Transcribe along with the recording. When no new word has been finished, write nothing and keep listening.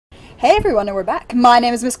Hey everyone, and we're back. My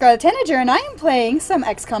name is Miss Scarlet Tanager, and I am playing some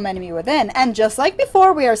XCOM Enemy Within. And just like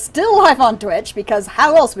before, we are still live on Twitch, because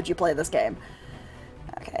how else would you play this game?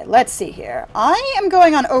 Okay, let's see here. I am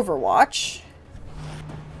going on Overwatch.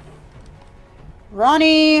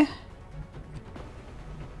 Ronnie...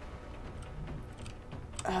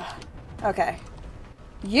 okay.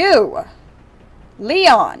 You!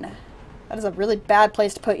 Leon! That is a really bad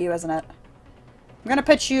place to put you, isn't it? I'm gonna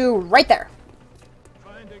put you right there.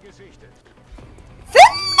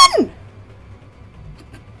 Finman!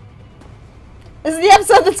 This is the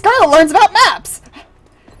episode that Scarlet learns about maps!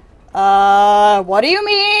 What do you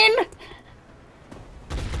mean?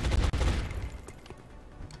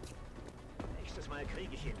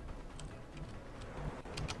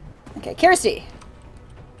 Okay, Kirsty.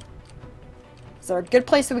 Is there a good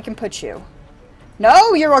place that we can put you?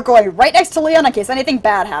 No, you're going right next to Leon in case anything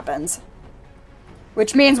bad happens.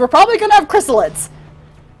 Which means we're probably gonna have chrysalids.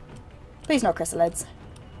 Please no chrysalids.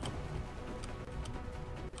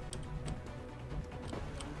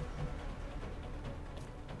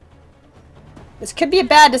 This could be a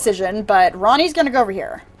bad decision, but Ronnie's gonna go over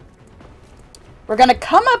here. We're gonna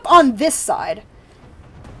come up on this side.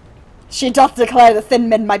 She doth declare the thin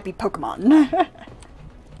men might be Pokemon. Okay,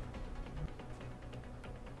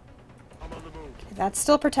 that's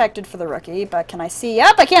still protected for the rookie, but can I see?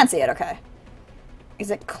 Yep, I can see it, okay.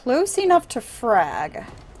 Is it close enough to frag?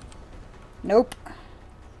 Nope.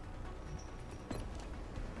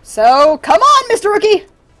 So, come on, Mr. Rookie!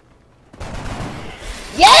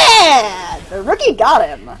 Yeah! The rookie got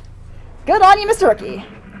him. Good on you, Mr. Rookie.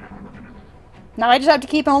 Now I just have to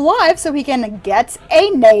keep him alive so he can get a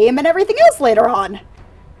name and everything else later on.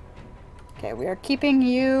 Okay, we are keeping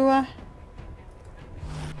you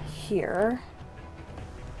here.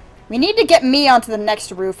 We need to get me onto the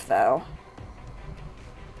next roof, though.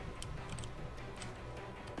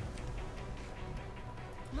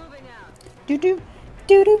 Do do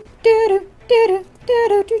do do do do do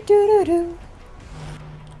do do do do.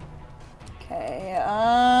 Okay,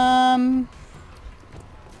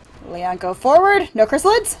 Leon, go forward. No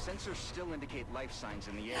chrysalids. Sensors still indicate life signs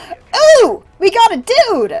in the area. Ooh, we got a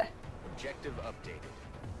dude. Objective updated.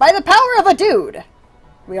 By the power of a dude,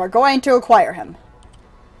 we are going to acquire him.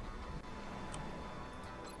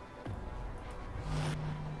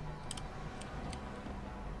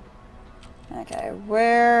 Okay,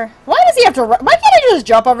 where... Why does he have to run? Why can't I just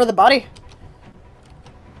jump over the body?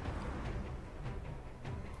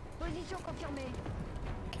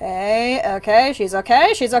 Okay, okay, she's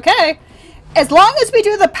okay, she's okay. As long as we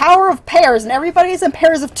do the power of pairs and everybody's in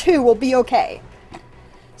pairs of 2, we'll be okay.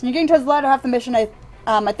 So you're getting towards the latter half of the mission, I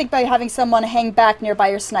think by having someone hang back nearby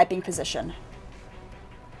your sniping position.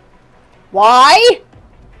 Why?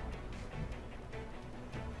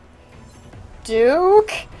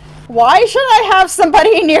 Duke? Why should I have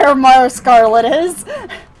somebody near where Scarlet is?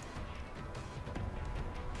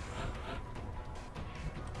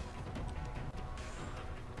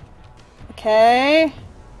 Okay.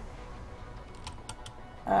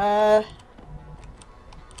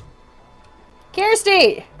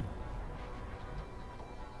 Kirsty!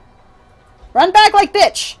 Run back like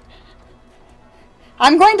bitch!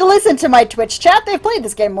 I'm going to listen to my Twitch chat. They've played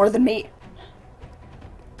this game more than me.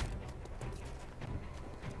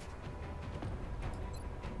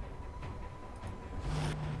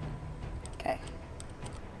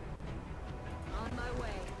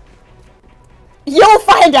 You'll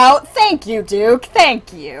find out! Thank you, Duke!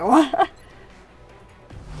 Thank you!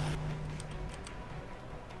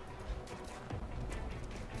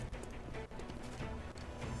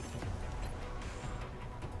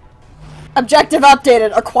 Objective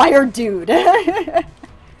updated. Acquire dude. Okay,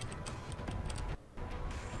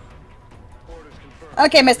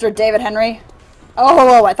 Mr. David Henry.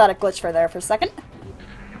 Oh, I thought it glitched for there for a second.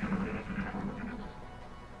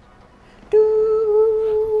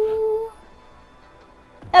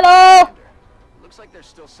 Hello! Looks like there's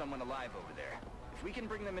still someone alive over there. If we can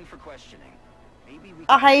bring them in for questioning, maybe we can...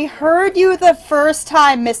 I heard you the first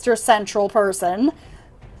time, Mr. Central Person.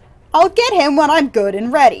 I'll get him when I'm good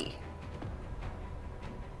and ready.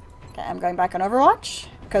 Okay, I'm going back on Overwatch.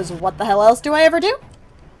 Because what the hell else do I ever do?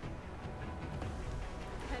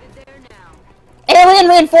 Headed there now. Alien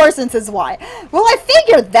reinforcements is why. Well, I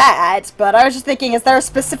figured that, but I was just thinking, is there a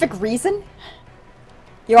specific reason?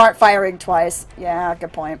 You aren't firing twice. Yeah,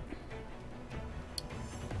 good point.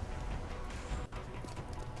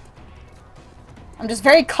 I'm just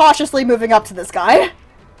very cautiously moving up to this guy.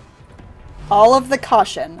 All of the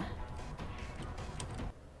caution.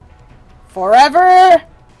 Forever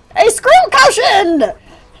a screw caution!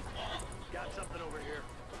 Got something over here.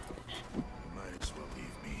 Might as well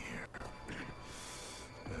leave me here.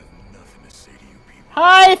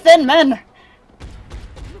 Hi, Thin Men!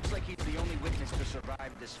 Looks like he's the only witness to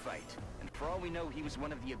survive this fight. And for all we know, he was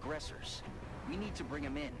one of the aggressors. We need to bring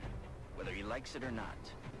him in, whether he likes it or not.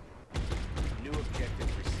 New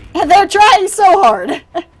objective received. They're trying so hard!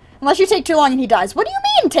 Unless you take too long and he dies. What do you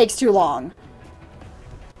mean takes too long?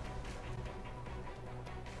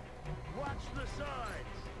 Watch the sides.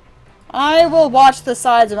 I will watch the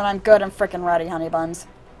sides when I'm good and frickin' ready, honey buns.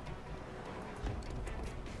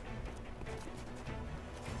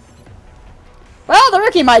 Well, the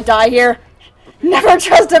rookie might die here. Never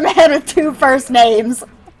trust a man with 2 first names.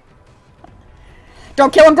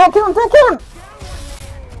 Don't kill him, don't kill him, don't kill him!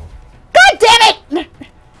 God damn it!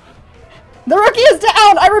 The rookie is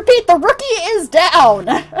down! I repeat, the rookie is down!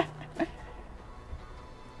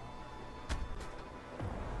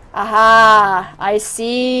 Aha! I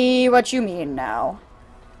see what you mean now.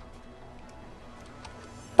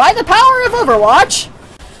 By the power of Overwatch!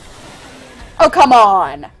 Oh, come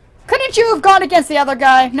on! Couldn't you have gone against the other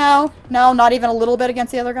guy? No? No, not even a little bit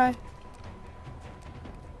against the other guy?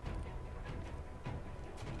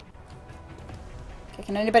 Okay,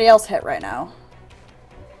 can anybody else hit right now?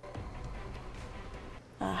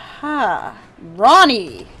 Aha!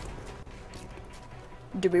 Ronnie!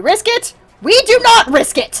 Do we risk it? We do not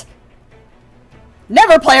risk it!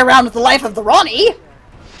 Never play around with the life of the Ronnie!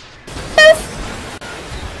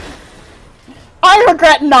 I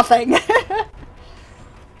regret nothing!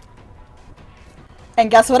 And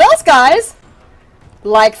guess what else, guys?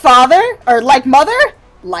 Like father, or like mother,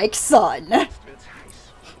 like son.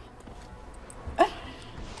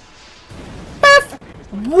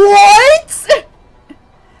 What?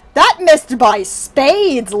 That missed by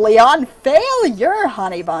spades, Leon. Failure,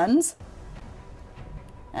 honey buns.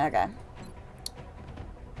 Okay.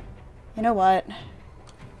 You know what?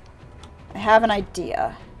 I have an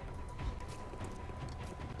idea.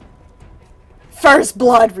 First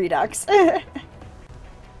blood redux.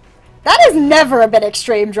 That has never been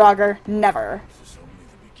extreme, Draugr. Never.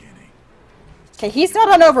 Okay, he's not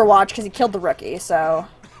on Overwatch because he killed the rookie, so...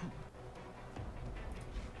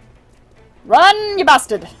 Run, you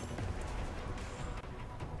bastard!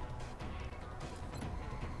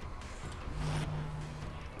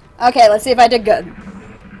 Okay, let's see if I did good.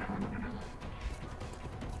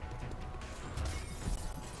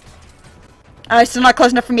 Oh, he's still not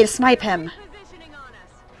close enough for me to snipe him.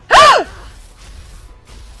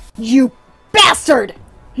 You bastard!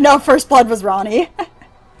 No, first blood was Ronnie.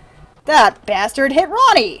 That bastard hit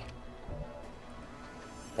Ronnie!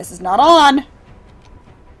 This is not on.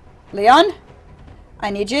 Leon,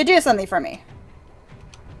 I need you to do something for me.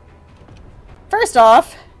 First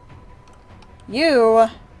off, you...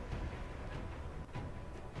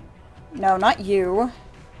 No, not you.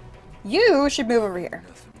 You should move over here.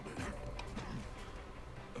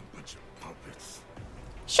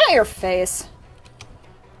 Shut your face.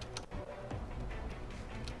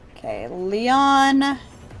 Okay, Leon.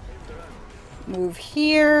 Move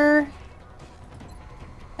here.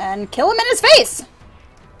 And kill him in his face!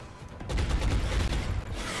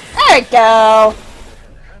 There we go!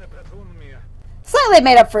 Slightly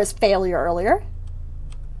made up for his failure earlier.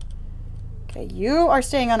 Okay, you are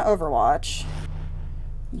staying on Overwatch.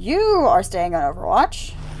 You are staying on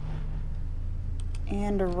Overwatch.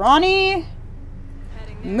 And Ronnie,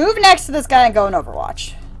 move next to this guy and go on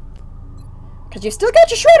Overwatch. Because you still got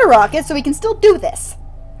your Shredder rocket, so we can still do this.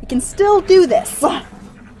 We can still do this. Okay.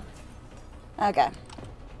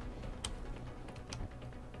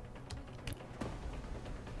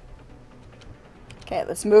 Okay,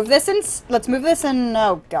 let's move this in. Let's move this in.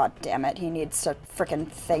 Oh, god damn it. He needs to frickin'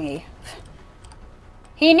 thingy.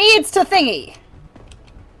 He needs to thingy!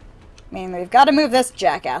 I mean, we've got to move this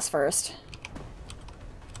jackass first.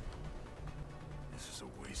 This is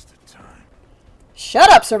a waste of time. Shut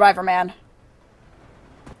up, Survivor Man.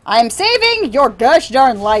 I'm saving your gosh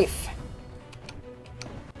darn life.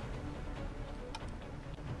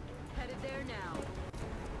 Headed there now.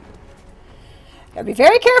 Gotta be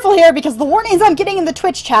very careful here because the warnings I'm getting in the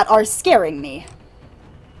Twitch chat are scaring me.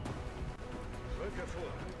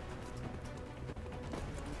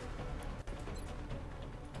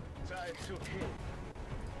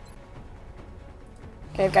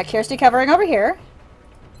 Okay, we've got Kirsty covering over here.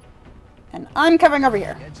 And I'm covering over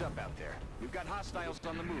here. Heads up out there. We've got hostiles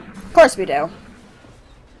on the move. Of course we do.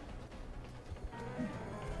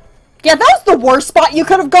 Yeah, that was the worst spot you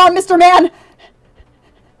could have gone, Mr. Man!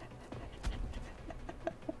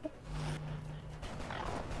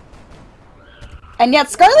 And yet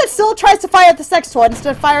Scarlet still tries to fire at the sex toy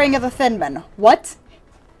instead of firing at the Thin Men. What?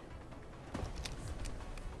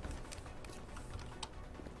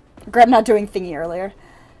 Regret not doing thingy earlier.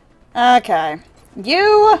 Okay.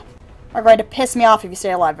 You are going to piss me off if you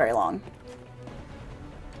stay alive very long.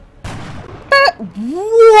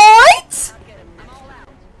 What?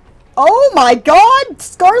 Oh my god,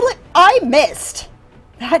 Scarlet, I missed.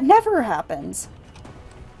 That never happens.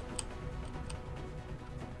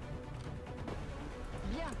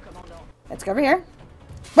 Let's go over here.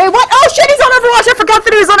 Wait, what? Oh shit, he's on Overwatch! I forgot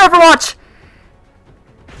that he was on Overwatch!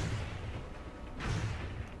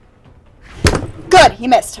 Good, he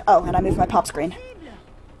missed. Oh, and I moved my pop screen.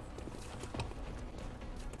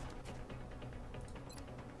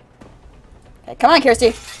 Okay, come on,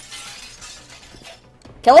 Kirsty.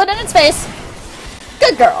 Kill it in its face.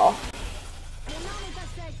 Good girl.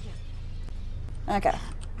 Okay.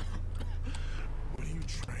 What are you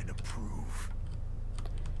trying to prove?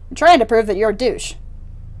 I'm trying to prove that you're a douche.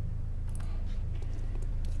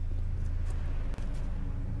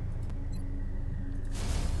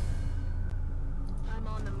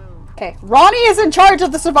 Okay, Ronnie is in charge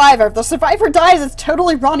of the survivor. If the survivor dies, it's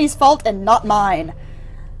totally Ronnie's fault and not mine.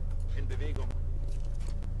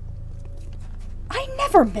 I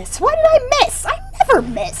never miss. Why did I miss? I never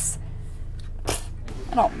miss.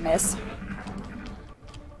 I don't miss.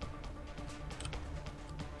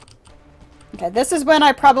 Okay, this is when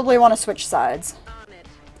I probably want to switch sides.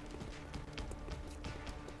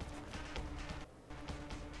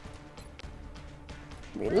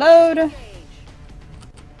 Reload.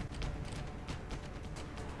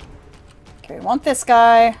 Okay, we want this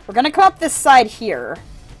guy. We're gonna come up this side here.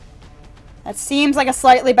 That seems like a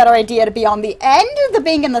slightly better idea to be on the end than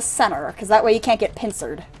being in the center, because that way you can't get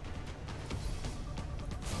pincered.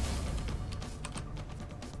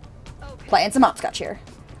 Okay. Playing some hopscotch here.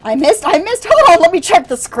 I missed! Hold on, let me check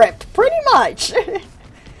the script. Pretty much.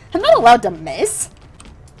 I'm not allowed to miss.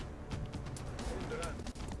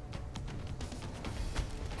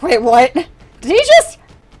 Wait, what? Did he just...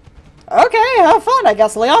 Okay, have fun, I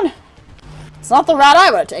guess, Leon. It's not the route I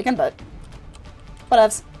would have taken, but...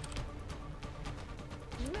 whatevs.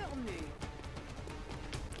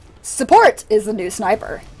 Support is the new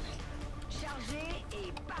sniper.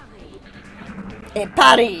 Et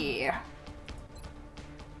Paris!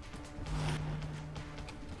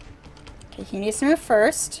 Okay, he needs to move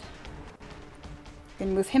first. I'm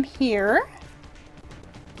gonna move him here.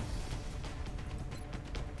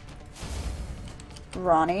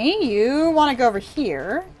 Ronnie, you want to go over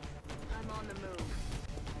here. I'm on the move.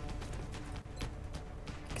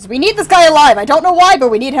 Because we need this guy alive. I don't know why, but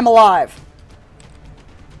we need him alive.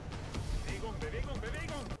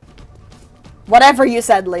 Whatever you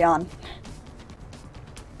said, Leon.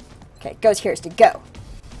 Okay, goes Kirsty, go.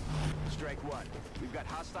 Strike one. We've got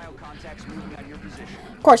hostile contacts moving on your position.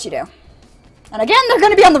 Of course you do. And again, they're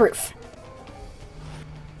going to be on the roof.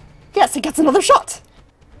 Yes, he gets another shot.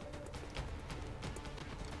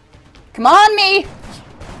 Come on, me!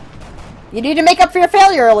 You need to make up for your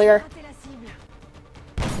failure earlier.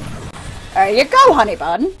 There you go, honey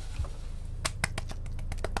bun.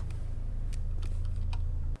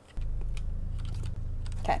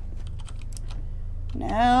 Okay.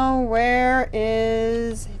 Now, where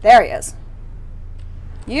is... there he is.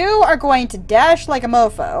 You are going to dash like a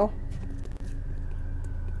mofo.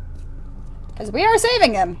 Because we are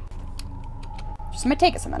saving him. Just might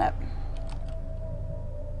take us a minute.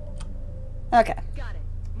 Okay. Got it.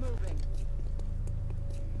 Moving.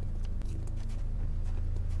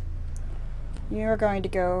 You're going to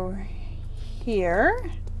go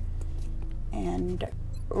here. And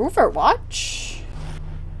Overwatch.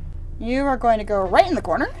 You are going to go right in the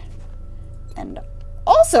corner. And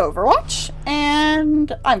also Overwatch.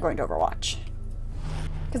 And I'm going to Overwatch.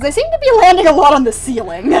 Because they seem to be landing a lot on the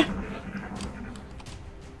ceiling.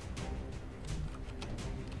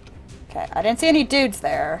 Okay, I didn't see any dudes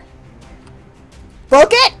there.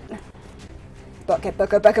 Book it! Book it,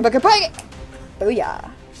 book it, book it, book it, book it! Booyah.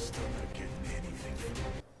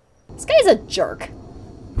 This guy's a jerk.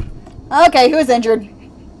 Okay, who's injured?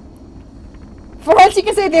 For once you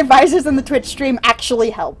can say the advisors in the Twitch stream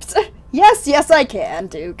actually helped. Yes, yes I can,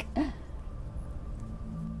 Duke.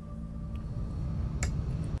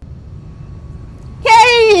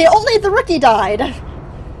 Yay! Only the rookie died!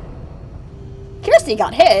 Kirsty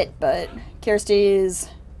got hit, but Kirsty's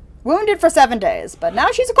wounded for 7 days, but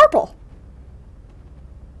now she's a corporal.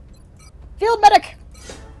 Field medic!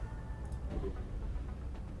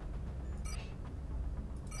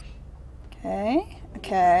 Okay,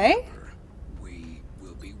 okay. We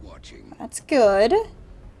will be watching. That's good.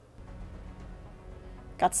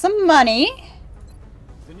 Got some money.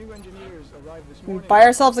 The new engineers arrived this We can morning. buy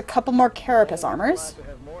ourselves a couple more carapace armors. Glad to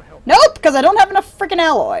have more help. Nope, because I don't have enough freaking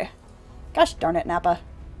alloy. Gosh darn it, Nappa.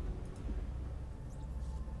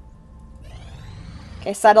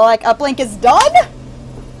 Okay, satellite uplink is done.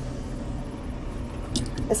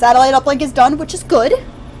 The satellite uplink is done, which is good.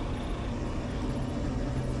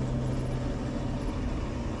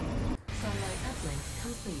 Satellite uplink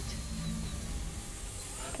complete.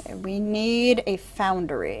 Okay, we need a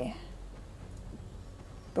foundry.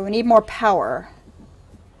 But we need more power.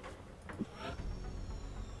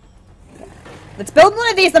 Let's build one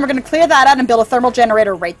of these, then we're going to clear that out and build a thermal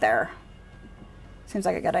generator right there. Seems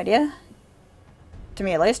like a good idea. To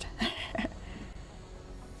me, at least.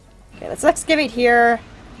 Okay, let's excavate here.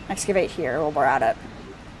 Excavate here while we're at it.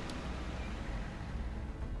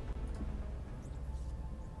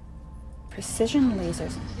 Precision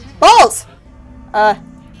lasers. Balls!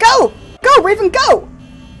 Go! Go, Raven, go!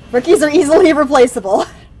 Rookies are easily replaceable.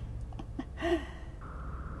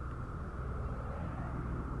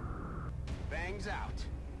 Bangs out.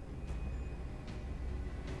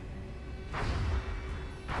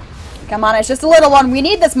 Come on, it's just a little one. We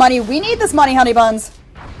need this money. We need this money, honey buns.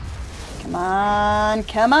 Come on,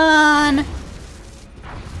 come on.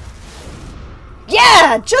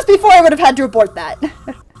 Yeah! Just before I would have had to abort that.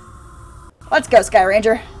 Let's go, Sky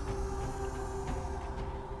Ranger.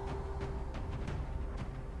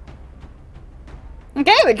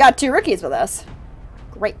 Okay, we got 2 rookies with us.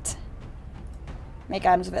 Great. Make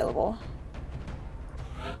items available.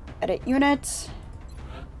 Edit unit.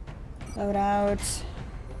 Load out.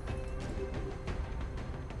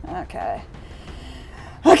 Okay.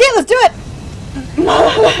 Okay, let's do it!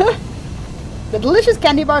 The delicious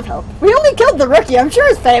candy bar of help. We only killed the rookie. I'm sure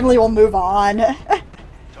his family will move on.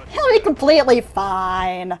 He'll be completely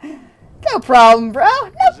fine. No problem, bro.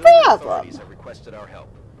 No Brazilian problem. authorities have requested our help,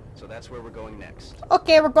 so that's where we're going next.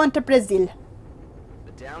 Okay, we're going to Brazil.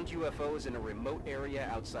 The downed UFO is in a remote area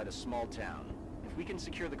outside a small town. If we can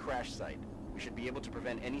secure the crash site, we should be able to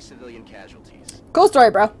prevent any civilian casualties. Cool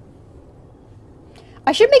story, bro.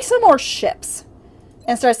 I should make some more ships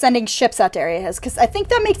and start sending ships out to areas, because I think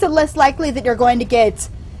that makes it less likely that you're going to get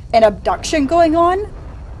an abduction going on.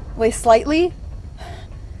 At least slightly.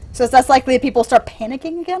 So it's less likely that people start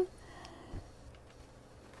panicking again.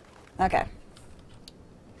 Okay.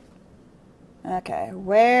 Okay,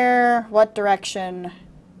 where? What direction?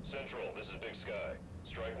 Central, this is Big Sky.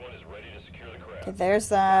 Strike 1 is ready to secure the craft. Okay, there's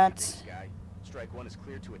that. Sky, Strike 1 is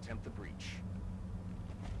clear to attempt the breach.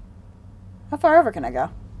 How far over can I go?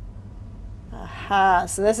 Aha,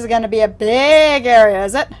 so this is going to be a big area,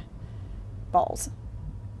 is it? Balls.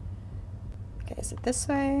 Okay, is it this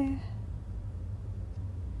way?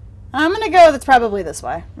 I'm going to go, that's probably this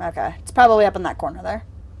way. Okay, it's probably up in that corner there.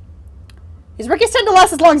 These rookies tend to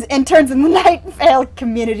last as long as interns in the Night Vale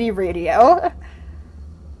Community Radio.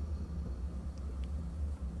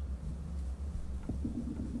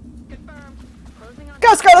 Confirmed. Closing on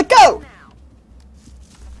Go, Scarlet, go!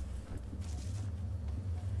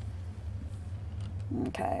 now.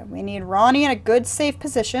 Okay, we need Ronnie in a good, safe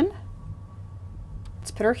position.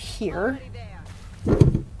 Let's put her here. Already there.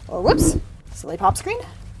 Oh, whoops. Silly pop screen.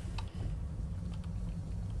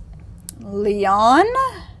 Leon.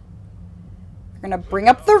 We're gonna bring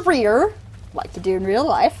up the rear, like you do in real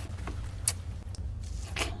life.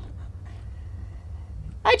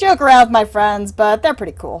 I joke around with my friends, but they're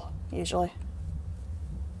pretty cool, usually.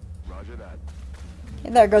 Roger that. Okay,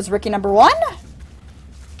 there goes rookie number 1.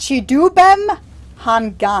 Chidubem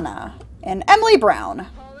Hangana. And Emily Brown.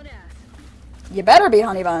 Hauling ass. You better be,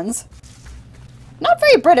 honey buns. Not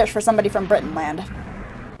very British for somebody from Britain land.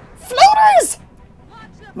 Floaters!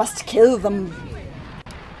 Must kill them.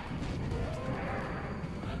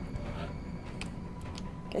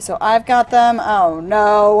 Okay, so I've got them. Oh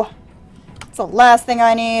no. It's the last thing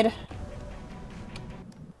I need.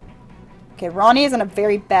 Okay, Ronnie is in a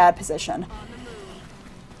very bad position.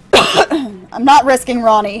 I'm not risking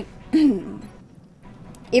Ronnie.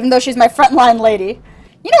 Even though she's my frontline lady.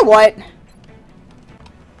 You know what?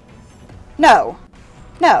 No.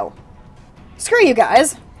 No. Screw you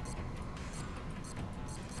guys.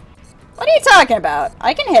 What are you talking about?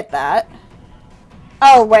 I can hit that.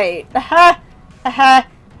 Oh, wait. Ha! Ha!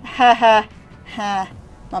 Ha! Ha! Ha!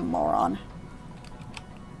 I'm a moron.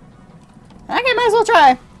 Okay, might as well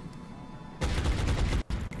try.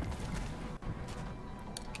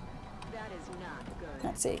 That is not good.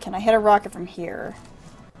 Let's see. Can I hit a rocket from here?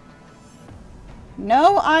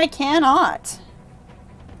 No, I cannot.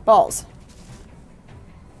 Balls.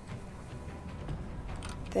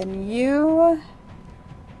 Then you are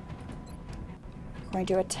going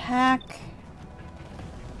to attack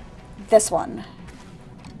this one.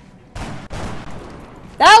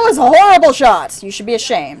 That was a horrible shot. You should be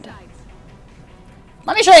ashamed.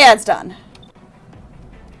 Let me show you how it's done.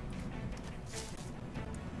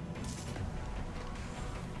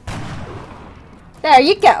 There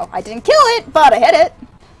you go. I didn't kill it, but I hit it.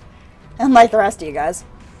 Unlike the rest of you guys.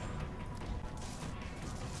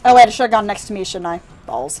 Oh wait, I should have gone next to me, shouldn't I?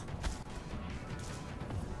 Balls.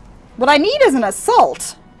 What I need is an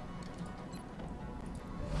assault.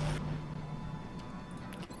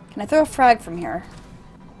 Can I throw a frag from here?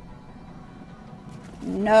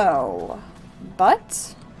 No.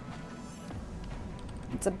 But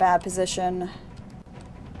it's a bad position.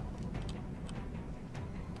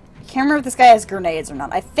 I can't remember if this guy has grenades or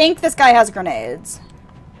not. I think this guy has grenades.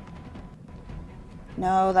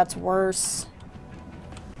 No, that's worse.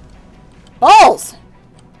 Balls!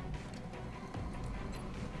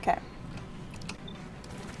 Okay.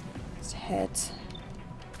 Let's hit.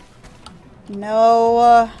 No.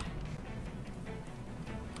 I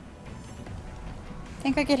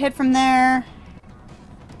think I get hit from there.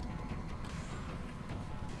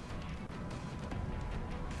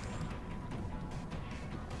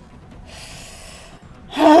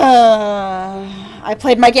 I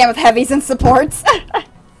played my game with heavies and supports.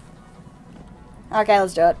 Okay,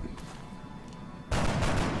 let's do it.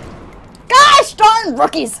 Gosh darn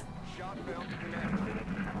rookies!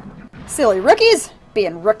 Silly rookies,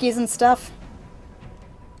 being rookies and stuff.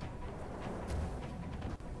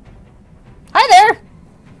 Hi there!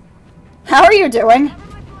 How are you doing?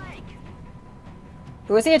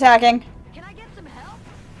 Who is he attacking? Can I get some help?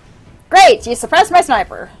 Great, you suppressed my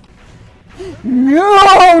sniper.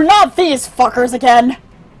 No, not these fuckers again.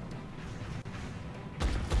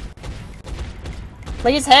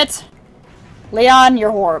 Please hit. Leon, you're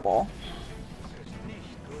horrible.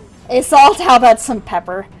 Assault, how about some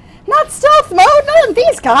pepper? Not stealth mode, none of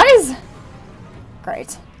these guys.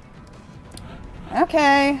 Great.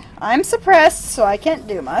 Okay, I'm suppressed, so I can't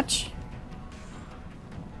do much.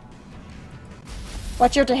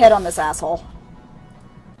 What's your to hit on this asshole?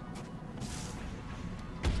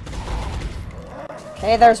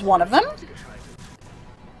 Okay, there's one of them.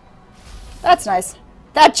 That's nice.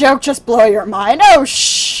 That joke just blew your mind. Oh,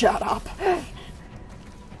 shut up.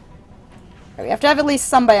 We have to have at least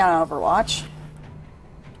somebody on Overwatch.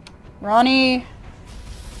 Ronnie,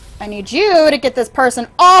 I need you to get this person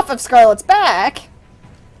off of Scarlet's back.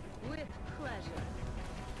 With pleasure.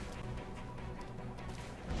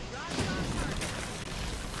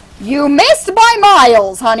 You missed by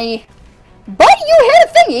miles, honey. But you hit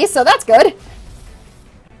a thingy, so that's good.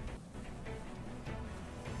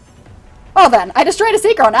 Well then, I destroyed a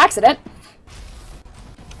seeker on accident.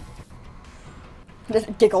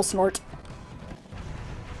 Giggle snort.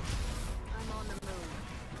 I'm on the move.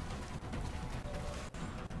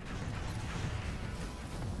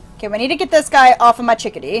 Okay, we need to get this guy off of my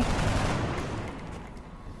chickadee.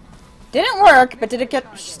 Didn't work, but did it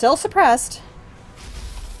get still suppressed?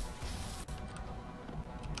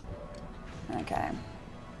 Okay.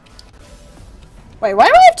 Wait, why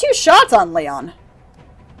do I have 2 shots on Leon?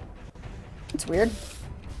 That's weird.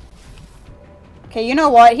 Okay, you know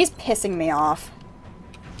what? He's pissing me off.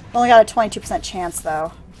 Only got a 22% chance,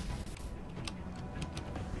 though.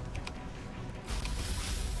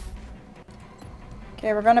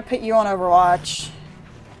 Okay, we're gonna put you on Overwatch.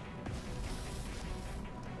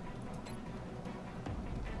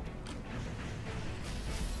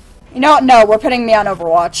 You know what? No, we're putting me on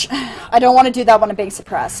Overwatch. I don't want to do that when I'm being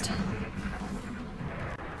suppressed.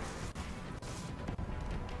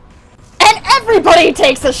 And everybody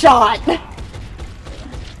takes a shot!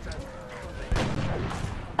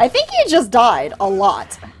 I think he just died a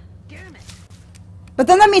lot. But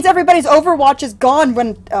then that means everybody's Overwatch is gone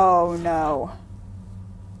when... Oh, no.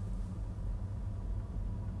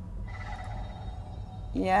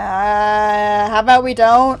 Yeah, how about we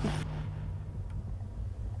don't?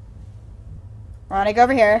 Ronnie, go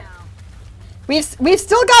over here. We've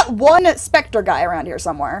still got one Spectre guy around here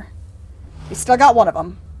somewhere. We still got one of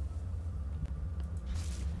them.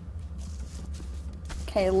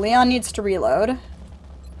 Okay, Leon needs to reload.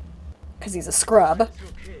 Because he's a scrub.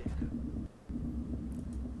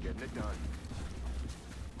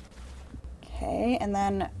 Okay, and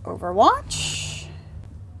then Overwatch.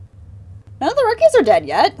 None of the rookies are dead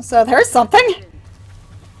yet, so there's something.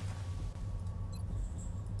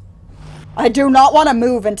 I do not want to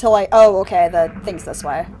move until I... Oh, okay, the thing's this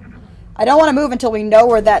way. I don't want to move until we know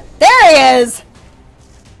where that... There he is!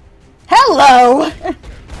 Hello!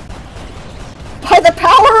 By the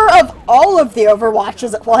power of all of the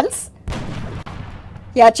Overwatches at once.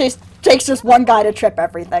 Yeah, it takes just one guy to trip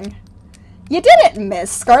everything. You didn't miss,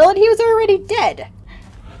 Scarlet. He was already dead.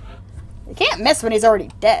 You can't miss when he's already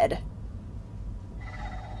dead.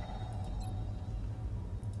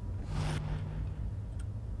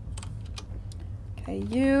 Okay,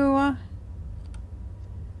 you...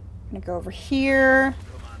 I'm gonna go over here.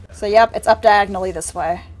 So, yep, it's up diagonally this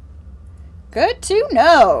way. Good to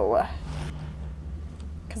know.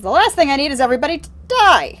 Because the last thing I need is everybody to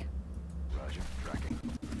die. Roger, tracking.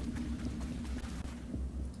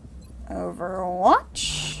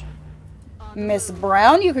 Overwatch. Miss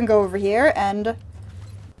Brown, you can go over here and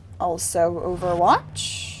also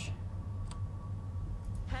Overwatch.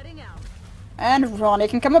 Heading out. And Ronnie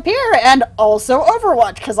can come up here and also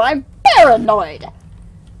Overwatch because I'm paranoid.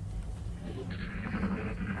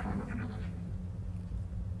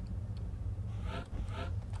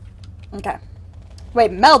 Okay.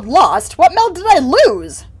 Wait, Meld lost? What Meld did I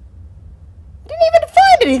lose? I didn't even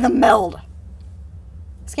find any of the Meld.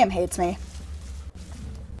 This game hates me.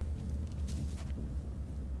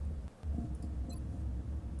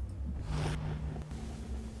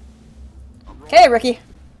 Okay, rookie.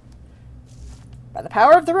 By the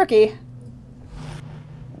power of the rookie.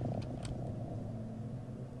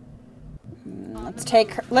 Let's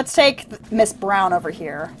take Miss Brown over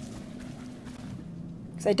here.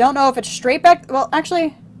 Because I don't know if it's straight back. Well,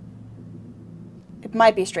 actually, it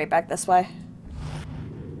might be straight back this way.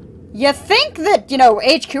 You think that, you know,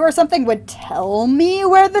 HQ or something would tell me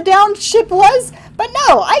where the downed ship was? But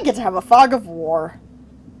no, I get to have a fog of war.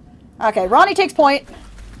 Okay, Ronnie takes point.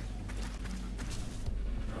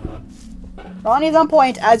 Ronnie's on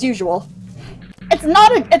point, as usual. It's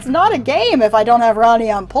not a game if I don't have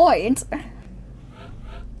Ronnie on point.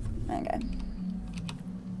 Okay.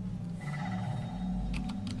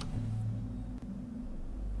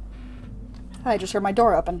 I just heard my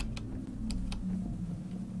door open.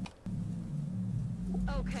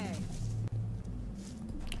 Okay.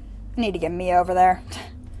 I need to get me over there.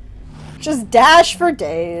 Just dash for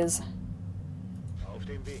days. Auf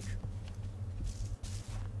dem Weg.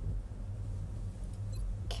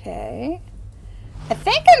 Okay. I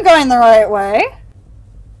think I'm going the right way.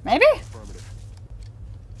 Maybe? Affirmative.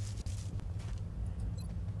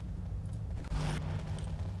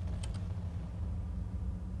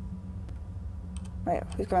 Wait,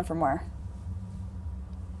 who's coming from where?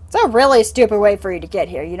 It's a really stupid way for you to get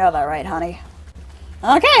here. You know that, right, honey?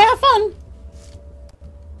 Okay, have fun!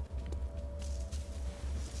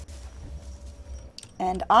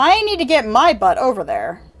 And I need to get my butt over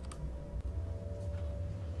there.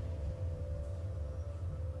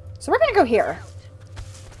 So we're gonna go here.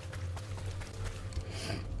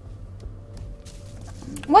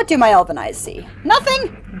 What do my elven eyes see?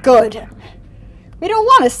 Nothing? Good. We don't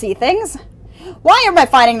want to see things. Why am I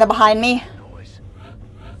finding them behind me? Noise.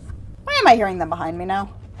 Why am I hearing them behind me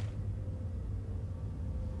now?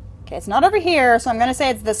 Okay, it's not over here, so I'm gonna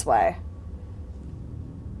say it's this way.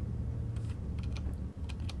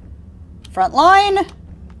 Front line!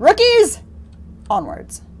 Rookies!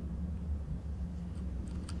 Onwards.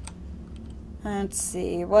 Let's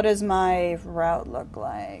see, what does my route look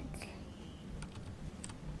like?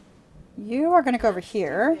 You are gonna go over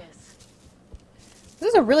here. This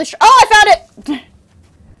is a really oh, I found it!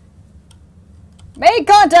 Made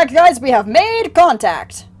contact, guys! We have made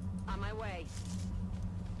contact! On my way.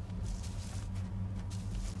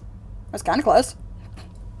 That's kind of close.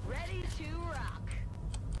 Ready to rock.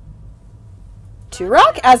 To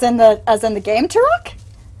rock? As in the game to rock?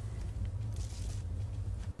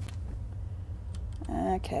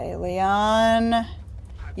 Okay, Leon.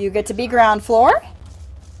 You get to be ground floor.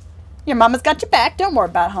 Your mama's got your back. Don't worry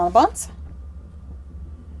about it, Hannah Buns.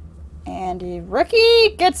 And the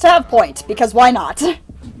rookie gets to have point, because why not?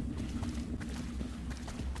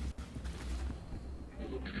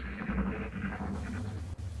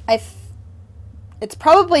 It's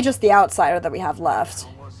probably just the outsider that we have left.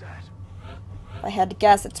 What was that? If I had to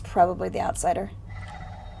guess, it's probably the outsider.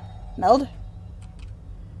 Meld?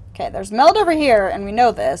 Okay, there's Meld over here, and we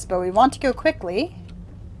know this, but we want to go quickly.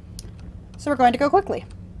 So we're going to go quickly.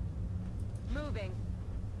 Moving.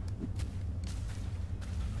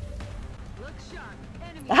 Look sharp.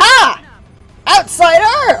 Enemy Aha! coming up.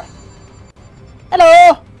 Outsider!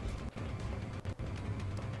 Hello!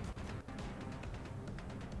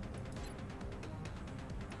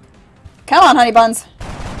 Come on, honey buns.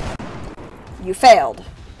 You failed.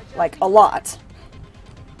 Like, a lot.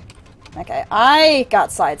 Okay, I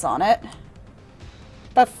got sides on it.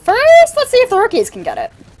 But first, let's see if the rookies can get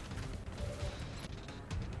it.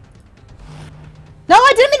 No,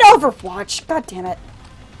 I didn't mean Overwatch. God damn it.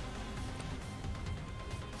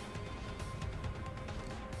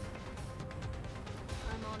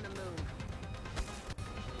 I'm on the move.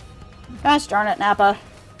 Gosh darn it, Nappa.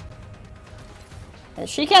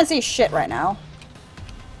 She can't see shit right now.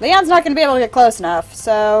 Leon's not going to be able to get close enough,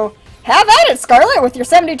 so... Have at it, Scarlet, with your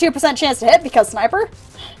 72% chance to hit, because sniper.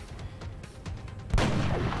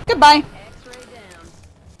 Good Goodbye. X-ray down.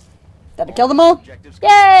 Did I kill them all? Objectives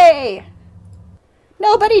Yay!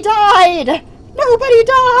 Nobody died! Nobody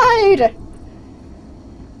died!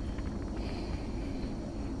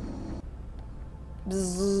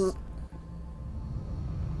 Bzz.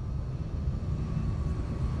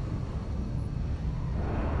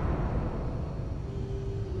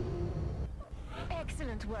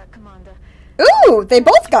 Excellent work, Commander. Ooh, they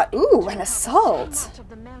both got, ooh, an assault. Much of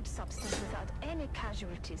the melt substance without any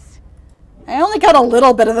casualties. I only got a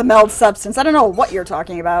little bit of the meld substance. I don't know what you're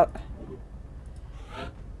talking about.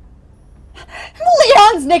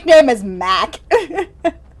 Leon's nickname is Mac.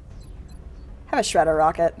 Have a shredder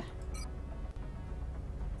rocket.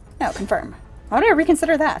 No, confirm. Why would I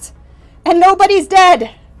reconsider that? And nobody's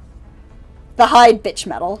dead! The hide bitch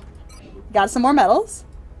metal. Got some more metals.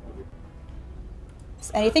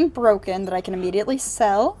 Is anything broken that I can immediately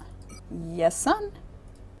sell? Yes, son.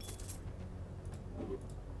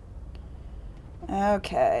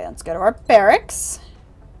 Okay, let's go to our barracks.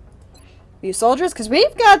 View soldiers, because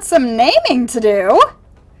we've got some naming to do.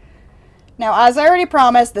 Now, as I already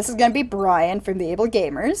promised, this is going to be Brian from the Able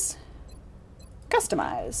Gamers.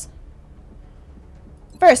 Customize.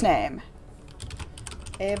 First name.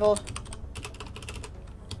 Able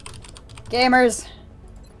Gamers.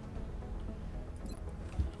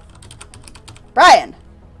 Brian.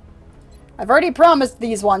 I've already promised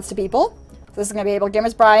these ones to people. So this is going to be Able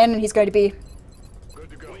Gamers Brian, and he's going to be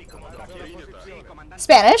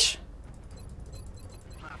Spanish.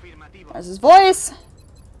 There's his voice.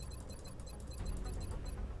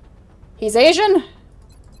 He's Asian.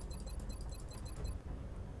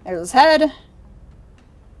 There's his head.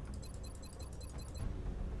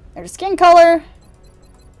 There's his skin color.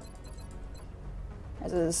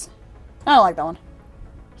 There's his... I don't like that one.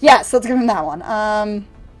 Yes, let's give him that one.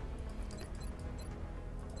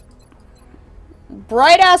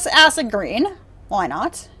 Bright ass acid green. Why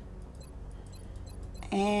not?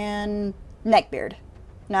 And neckbeard.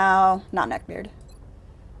 No, not neckbeard.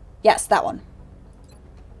 Yes, that one.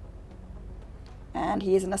 And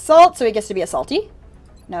he's an assault, so he gets to be a salty.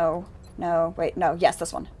 No, no, wait, no, yes,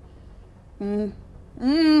 this one. Nah,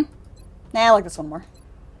 I like this one more.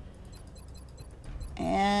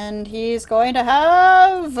 And he's going to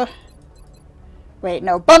have... Wait,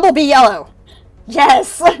 no, Bumblebee Yellow.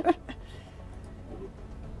 Yes! I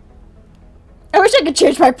wish I could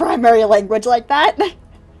change my primary language like that.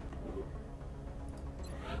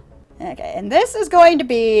 Okay, and this is going to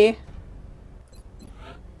be...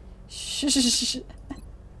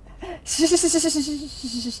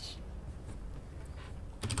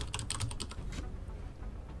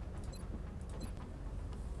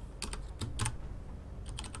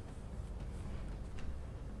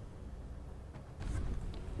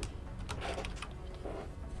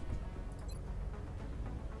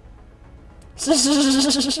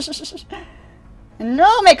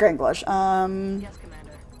 No, make her English. Yes,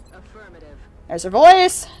 Commander. Affirmative. There's her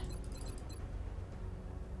voice.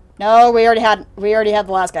 No, we already had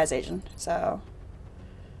the last guy's Asian, so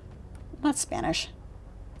not Spanish.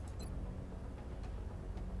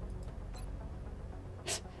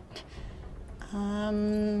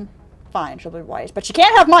 Fine, she'll be white, but she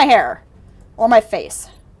can't have my hair or my face.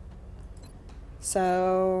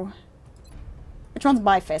 So, which one's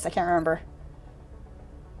my face? I can't remember.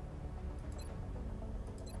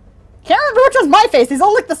 Can't remember which one's my face. These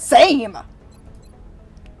all look the same.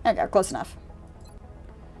 Okay, close enough.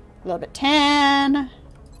 A little bit tan.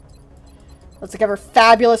 Let's give her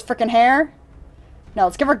fabulous freaking hair. No,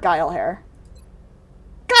 let's give her Guile hair.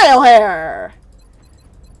 Guile hair!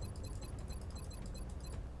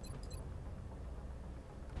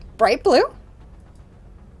 Bright blue.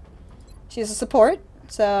 She's a support,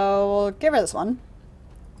 so we'll give her this one.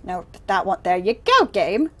 No, that one. There you go,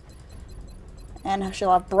 game. And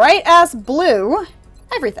she'll have bright ass blue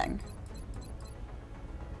everything.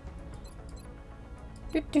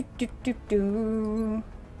 Do, do, do, do, do.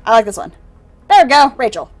 I like this one. There we go,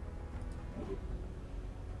 Rachel.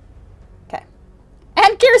 Okay.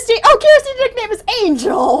 And Kirsty. Oh, Kirsty's nickname is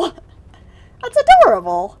Angel. That's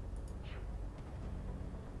adorable.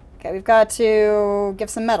 Okay, we've got to give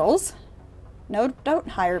some medals. No, don't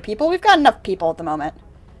hire people. We've got enough people at the moment.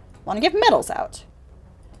 Want to give medals out.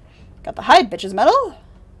 Got the hide bitches medal.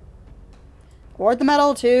 Award the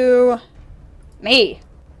medal to me.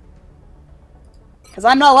 Because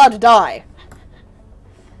I'm not allowed to die.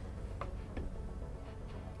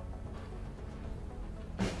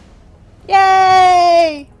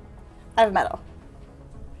 Yay! I have a medal.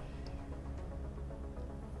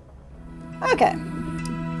 Okay.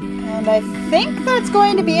 And I think that's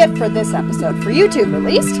going to be it for this episode. For YouTube, at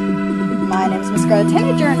least. My name is Miss Scarlet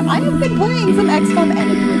Tanager, and I have been playing some XCOM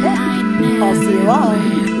Enemy Within. I'll see you all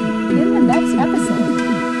in the next episode.